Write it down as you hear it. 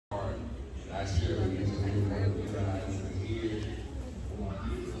I share with each of you guys here.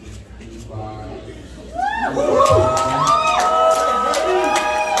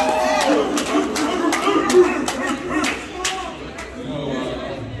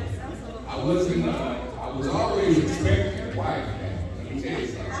 I was always expecting a wife. Let me tell you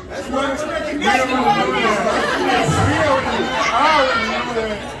something. That's what I'm expecting.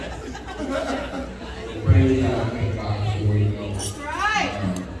 Praise God, thank God for That's right.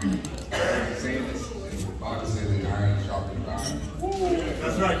 Saying this, the Bible says that iron sharpens iron.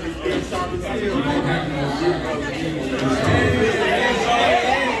 That's right. You sharpens iron. You don't have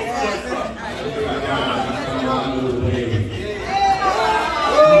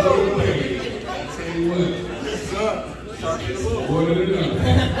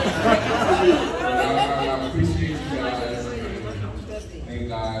I appreciate you guys. Thank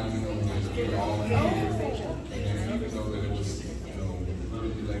God, we're all here. And even though that it was,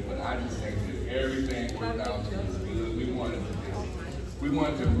 really late, but I just think that everything worked out to us good. We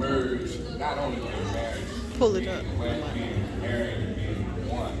wanted to merge not only their marriage, pull it up, being married and being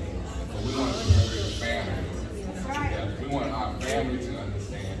one, but we wanted to merge families together. We want our family to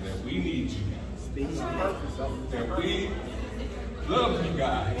understand that we need you guys. That we love you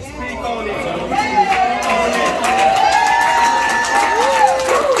guys. Speak on it.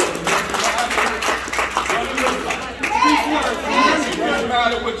 It doesn't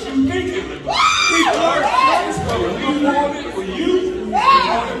matter what you think it looks like. We want it for you. We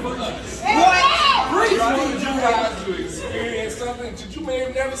want it for us. We want you guys to experience something that you may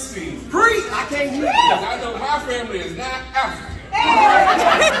have never seen. I can't hear it. I know my family is not African. I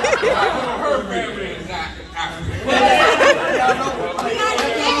know her family is not African. We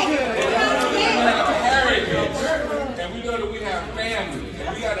have a heritage, and we know that we have family, and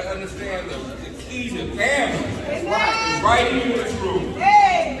we got to understand the key to family is right here in this room.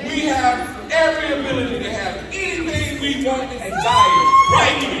 We have every ability to have anything we want and desire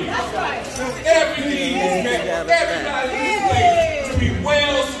right here. Everything is met. Everybody in this place to be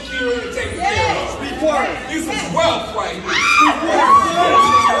well secured and taken care of. This is wealth right here.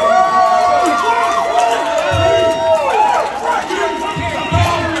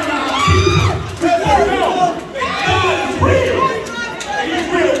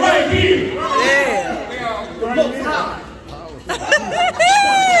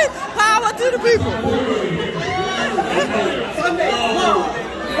 Power to the people. Sunday, come on.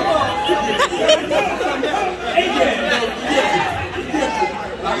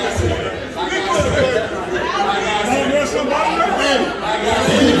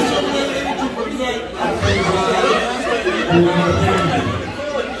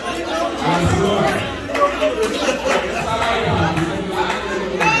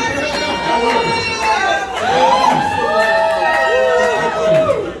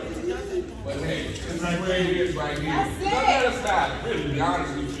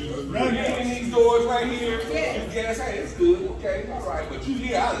 It's good, okay, all right, but you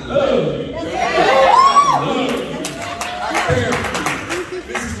here, I love you. I care for you.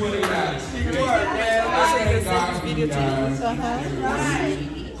 This is what it matters.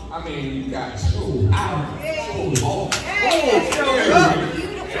 I mean, you got so out, so off.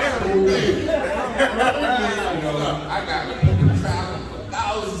 I got people traveling for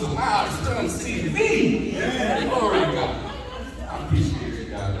thousands of miles to come see me. Glory to God. I appreciate you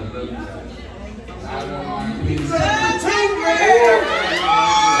guys. I love you guys. I don't mind being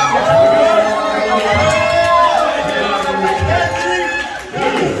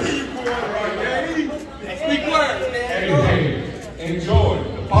enjoy.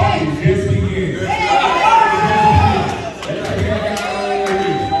 The party just begins.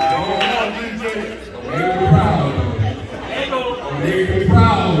 Make me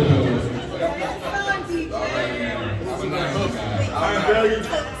proud of us.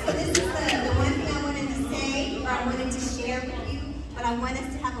 So this is the one thing I wanted to say, or I wanted to share with you, but I want us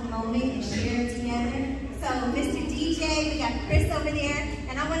to have a moment and share it together. So Mr. DJ, we got Chris over there,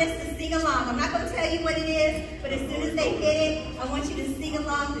 and I want us to sing along. I'm not going to tell you what it is, but as soon as they hit it, I want you to sing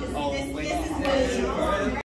along because this is what it is.